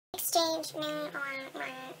exchange.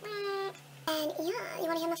 And yeah, you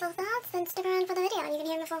want to hear my full thoughts? Then stick around for the video and you can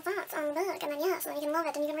hear my full thoughts on the book. And then yeah, so then you can love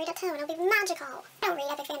it and you can read it too and it'll be magical. I don't read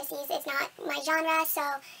epic fantasies, it's not my genre, so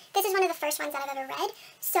this is one of the first ones that I've ever read.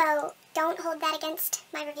 So don't hold that against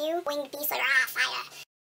my review. Winged beasts like, fire.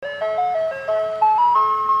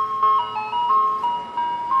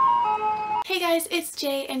 Hey guys, it's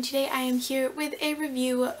Jay and today I am here with a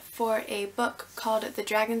review for a book called The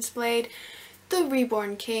Dragon's Blade, The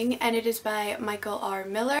Reborn King, and it is by Michael R.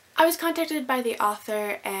 Miller. I was contacted by the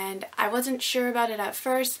author and I wasn't sure about it at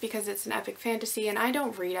first because it's an epic fantasy and I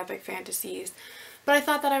don't read epic fantasies, but I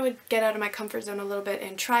thought that I would get out of my comfort zone a little bit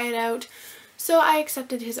and try it out. So I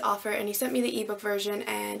accepted his offer and he sent me the ebook version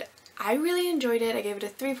and I really enjoyed it. I gave it a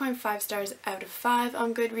 3.5 stars out of 5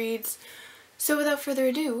 on Goodreads. So without further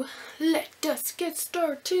ado, let us get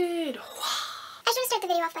started! I should start the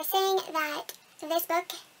video off by saying that this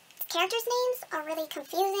book, characters' names are really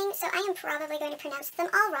confusing, so I am probably going to pronounce them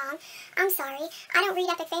all wrong. I'm sorry. I don't read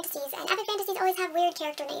epic fantasies, and epic fantasies always have weird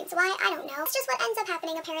character names. Why? I don't know. It's just what ends up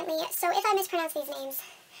happening, apparently, so if I mispronounce these names,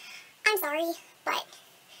 I'm sorry, but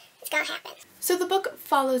it's gonna happen. So the book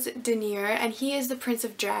follows Denier, and he is the Prince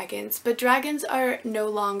of Dragons, but dragons are no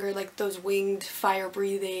longer like those winged,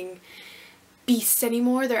 fire-breathing beasts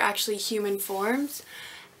anymore. They're actually human forms.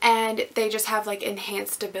 And they just have like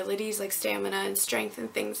enhanced abilities like stamina and strength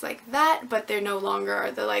and things like that, but they're no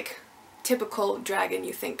longer the like typical dragon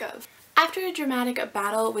you think of. After a dramatic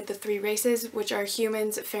battle with the three races, which are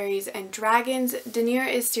humans, fairies, and dragons, Denier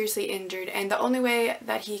is seriously injured, and the only way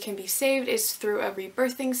that he can be saved is through a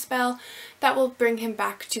rebirthing spell that will bring him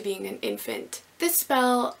back to being an infant. This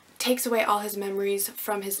spell takes away all his memories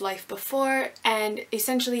from his life before, and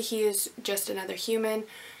essentially he is just another human.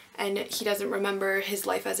 And he doesn't remember his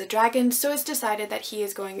life as a dragon, so it's decided that he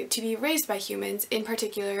is going to be raised by humans, in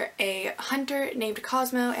particular a hunter named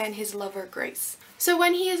Cosmo and his lover Grace. So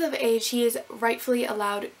when he is of age, he is rightfully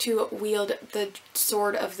allowed to wield the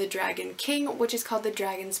sword of the Dragon King, which is called the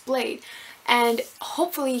Dragon's Blade. And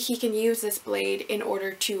hopefully he can use this blade in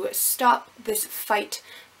order to stop this fight,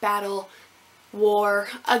 battle, war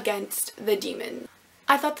against the demon.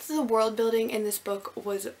 I thought that the world building in this book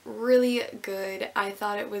was really good. I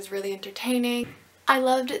thought it was really entertaining. I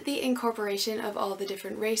loved the incorporation of all the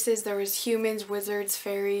different races. There was humans, wizards,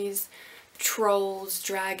 fairies, trolls,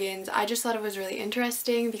 dragons. I just thought it was really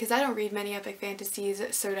interesting because I don't read many epic fantasies,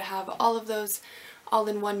 so to have all of those all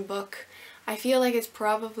in one book, I feel like it's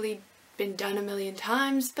probably been done a million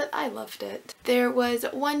times, but I loved it. There was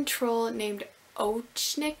one troll named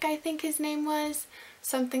Ochnik, I think his name was,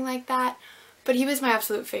 something like that. But he was my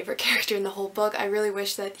absolute favorite character in the whole book. I really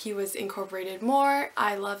wish that he was incorporated more.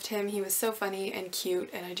 I loved him. He was so funny and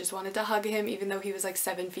cute, and I just wanted to hug him even though he was like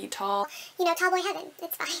 7 feet tall. You know, tall boy heaven.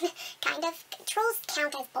 It's fine. Kind of. Trolls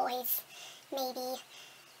count as boys. Maybe.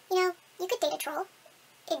 You know, you could date a troll.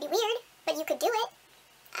 It'd be weird, but you could do it.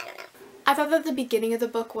 I don't know. I thought that the beginning of the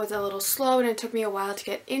book was a little slow and it took me a while to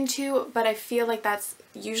get into, but I feel like that's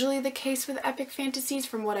usually the case with epic fantasies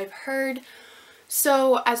from what I've heard.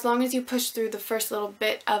 So as long as you push through the first little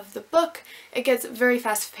bit of the book, it gets very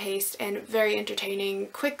fast-paced and very entertaining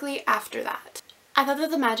quickly after that. I thought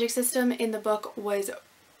that the magic system in the book was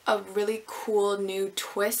a really cool new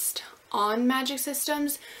twist on magic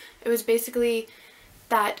systems. It was basically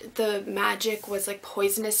that the magic was like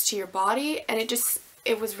poisonous to your body, and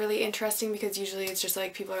it was really interesting because usually it's just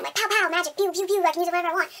like people are like, pow pow, magic, pew pew pew, I can use it whenever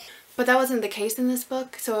I want. But that wasn't the case in this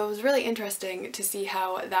book, so it was really interesting to see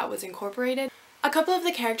how that was incorporated. A couple of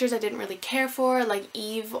the characters I didn't really care for, like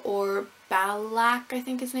Eve or Balak, I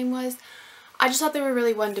think his name was. I just thought they were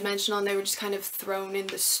really one-dimensional and they were just kind of thrown in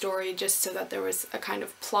the story just so that there was a kind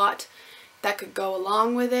of plot that could go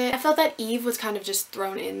along with it. I felt that Eve was kind of just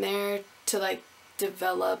thrown in there to like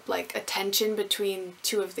develop like a tension between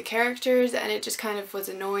two of the characters, and it just kind of was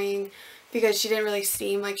annoying because she didn't really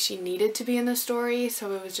seem like she needed to be in the story,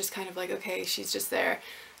 so it was just kind of like, okay, she's just there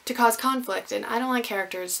to cause conflict, and I don't like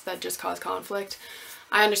characters that just cause conflict.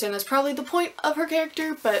 I understand that's probably the point of her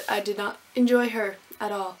character, but I did not enjoy her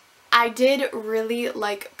at all. I did really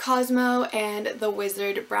like Cosmo and the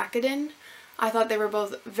wizard Bracadon. I thought they were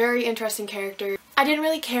both very interesting characters. I didn't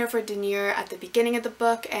really care for Denier at the beginning of the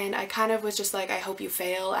book, and I kind of was just like, I hope you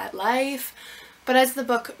fail at life. But as the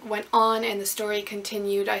book went on and the story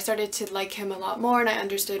continued, I started to like him a lot more, and I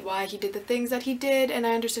understood why he did the things that he did, and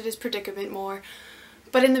I understood his predicament more.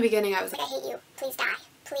 But in the beginning I was like, I hate you, please die,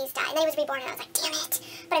 please die. And then he was reborn and I was like, damn it.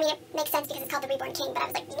 But I mean, it makes sense because it's called the Reborn King, but I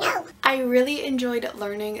was like, no. I really enjoyed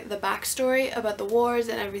learning the backstory about the wars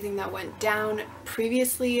and everything that went down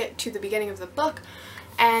previously to the beginning of the book.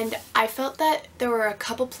 And I felt that there were a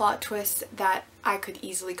couple plot twists that I could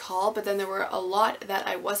easily call, but then there were a lot that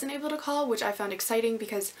I wasn't able to call, which I found exciting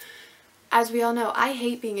because, as we all know, I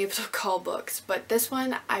hate being able to call books, but this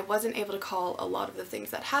one I wasn't able to call a lot of the things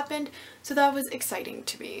that happened, so that was exciting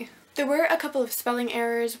to me. There were a couple of spelling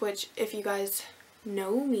errors, which, if you guys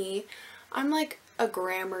know me, I'm like a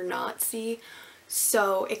grammar Nazi,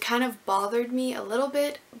 so it kind of bothered me a little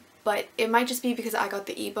bit, but it might just be because I got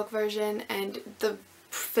the ebook version and the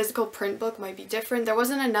physical print book might be different. There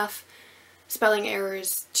wasn't enough spelling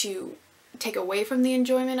errors to take away from the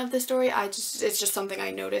enjoyment of the story. It's just something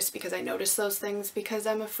I noticed because I noticed those things because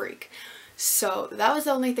I'm a freak. So that was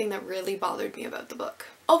the only thing that really bothered me about the book.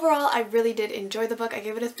 Overall, I really did enjoy the book. I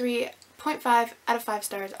gave it a 3.5 out of 5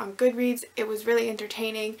 stars on Goodreads. It was really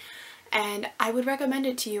entertaining, and I would recommend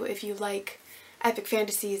it to you if you like epic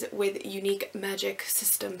fantasies with unique magic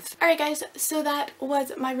systems. Alright guys, so that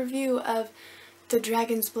was my review of The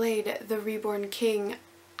Dragon's Blade, The Reborn King.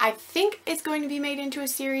 I think it's going to be made into a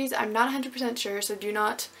series. I'm not 100% sure, so do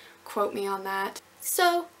not quote me on that.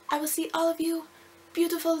 So, I will see all of you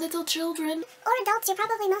beautiful little children. Or adults, you're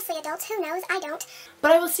probably mostly adults, who knows, I don't.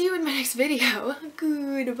 But I will see you in my next video.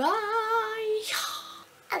 Goodbye!